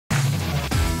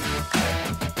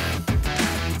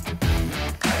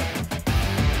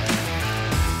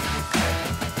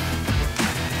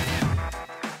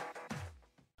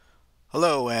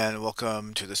Hello and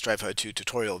welcome to this Drivehud 2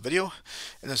 tutorial video.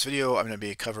 In this video I'm going to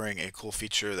be covering a cool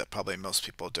feature that probably most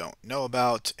people don't know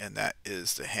about, and that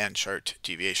is the hand chart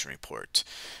deviation report.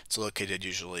 It's located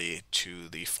usually to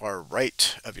the far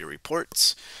right of your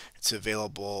reports. It's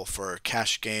available for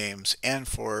cash games and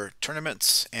for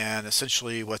tournaments, and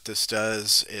essentially what this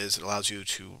does is it allows you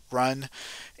to run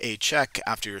a check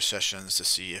after your sessions to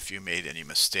see if you made any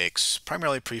mistakes.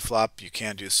 Primarily pre-flop. You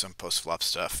can do some post-flop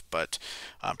stuff, but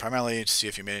primarily to see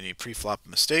if you made any pre-flop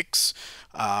mistakes.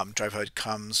 Drivehud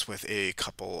comes with a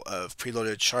couple of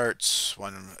preloaded charts,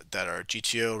 one that are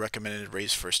GTO recommended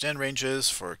raise first in ranges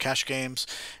for cash games,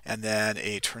 and then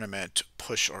a tournament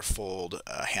push or fold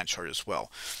hand chart as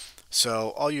well. So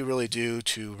all you really do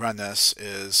to run this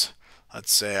is,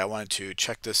 let's say I wanted to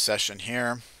check this session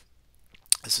here.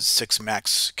 This is 6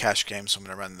 max cash game, so I'm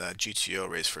going to run the GTO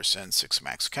raise first in 6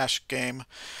 max cash game.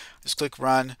 Just click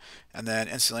run, and then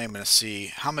instantly I'm going to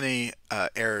see how many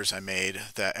errors I made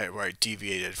where I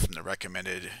deviated from the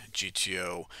recommended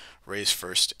GTO raise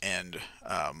first end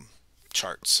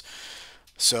charts.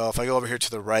 So if I go over here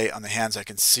to the right on the hands, I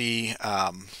can see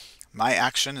my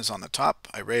action is on the top.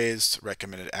 I raised.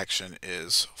 Recommended action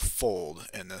is fold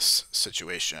in this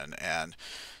situation, and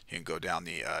you can go down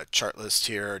the chart list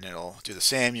here and it'll do the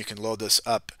same. You can load this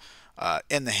up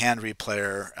in the hand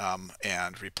replayer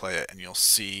and replay it, and you'll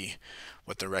see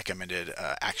what the recommended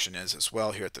action is as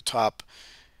well here at the top.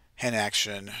 Hand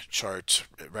action chart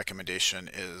recommendation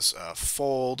is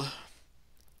fold.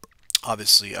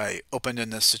 Obviously I opened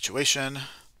in this situation,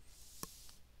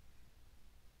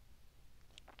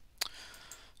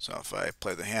 so if I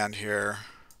play the hand here,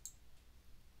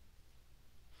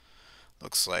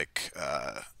 looks like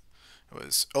it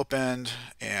was opened,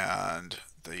 and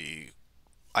the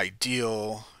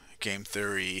ideal game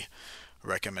theory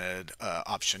recommended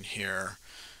option here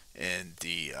in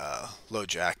the low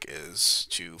jack is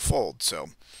to fold. So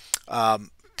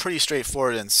pretty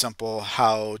straightforward and simple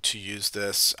how to use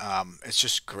this. It's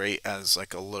just great as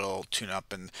like a little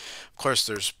tune-up, and of course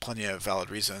there's plenty of valid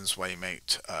reasons why you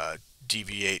might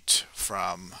deviate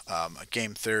from a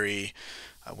game theory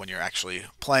when you're actually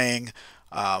playing.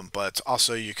 But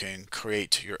also you can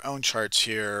create your own charts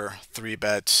here,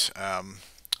 3-bet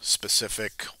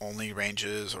specific only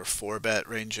ranges or 4-bet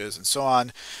ranges and so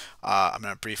on. I'm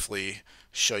going to briefly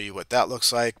show you what that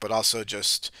looks like, but also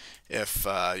just if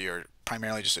you're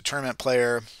primarily just a tournament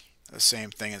player, the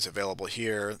same thing is available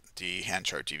here, the hand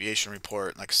chart deviation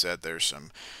report. Like I said, there's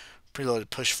some preloaded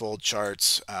push fold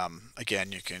charts.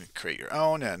 Again, you can create your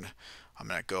own, and I'm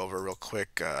going to go over real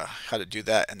quick how to do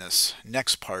that in this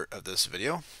next part of this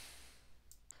video.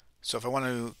 So if I want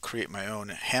to create my own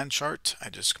hand chart, I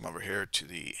just come over here to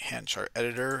the hand chart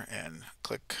editor and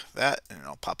click that, and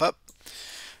it'll pop up.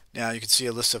 Now you can see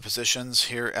a list of positions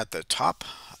here at the top.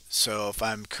 So if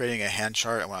I'm creating a hand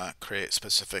chart, I want to create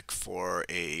specific for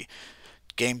a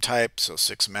game type, so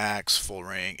 6 max, full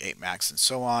ring, 8 max, and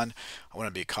so on. I want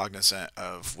to be cognizant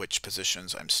of which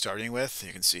positions I'm starting with.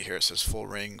 You can see here it says full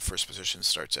ring, first position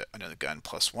starts at under the gun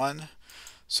 +1.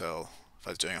 So if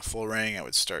I was doing a full ring, I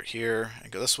would start here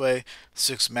and go this way.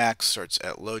 6 max starts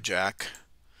at low jack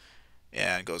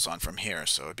and goes on from here.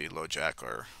 So it would be low jack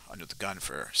or under the gun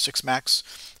for 6 max.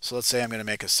 So let's say I'm going to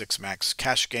make a 6 max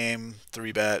cash game,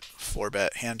 3-bet,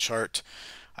 4-bet hand chart.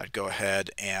 I'd go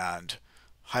ahead and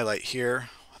highlight here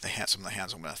some of the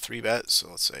hands I'm going to 3-bet. So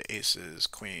let's say aces,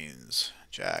 queens,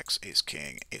 jacks, ace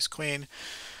king, ace queen.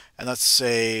 And let's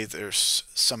say there's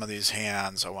some of these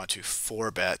hands I want to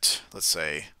 4-bet, let's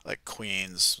say like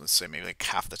queens, let's say maybe like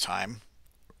half the time.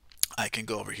 I can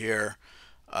go over here,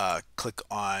 click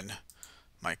on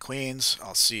my queens.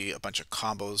 I'll see a bunch of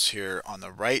combos here on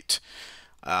the right.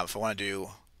 If I want to do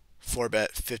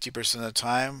 4-bet 50% of the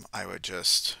time, I would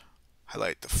just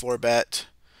highlight the 4-bet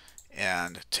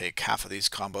and take half of these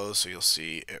combos, so you'll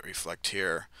see it reflect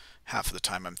here. Half of the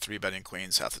time I'm 3-betting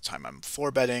queens, half the time I'm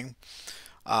 4-betting.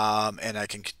 And I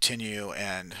can continue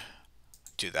and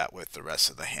do that with the rest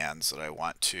of the hands that I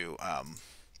want to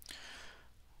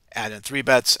add in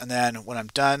 3-bets. And then when I'm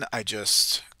done, I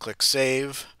just click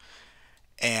save.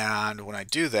 And when I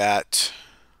do that,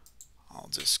 I'll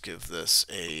just give this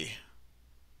a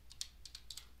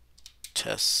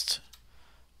test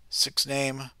 6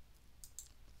 name.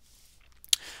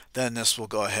 Then this will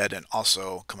go ahead and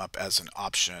also come up as an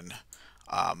option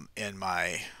in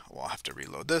my, well, I'll have to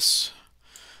reload this,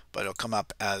 but it'll come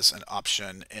up as an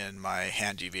option in my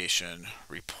hand deviation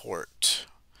report.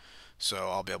 So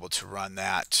I'll be able to run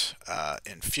that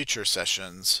in future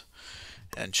sessions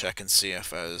and check and see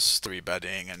if I was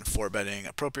 3-betting and 4-betting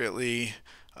appropriately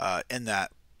in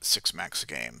that 6 max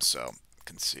game. So You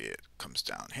can see it comes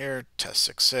down here, test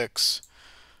 66.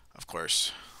 Of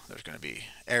course, there's going to be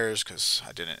errors because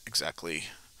I didn't exactly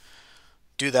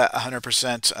do that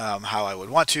 100% how I would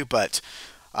want to, but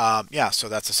yeah, so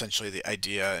that's essentially the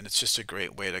idea, and it's just a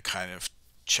great way to kind of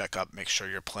check up, make sure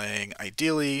you're playing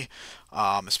ideally,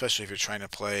 especially if you're trying to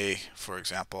play, for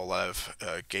example, a lot of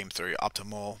game theory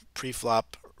optimal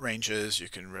pre-flop ranges. You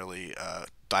can really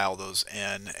dial those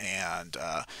in, and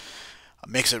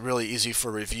makes it really easy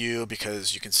for review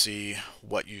because you can see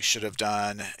what you should have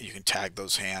done. You can tag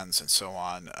those hands and so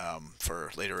on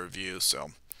for later review. So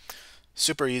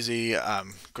super easy,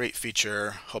 great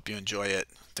feature. Hope you enjoy it.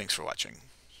 Thanks for watching.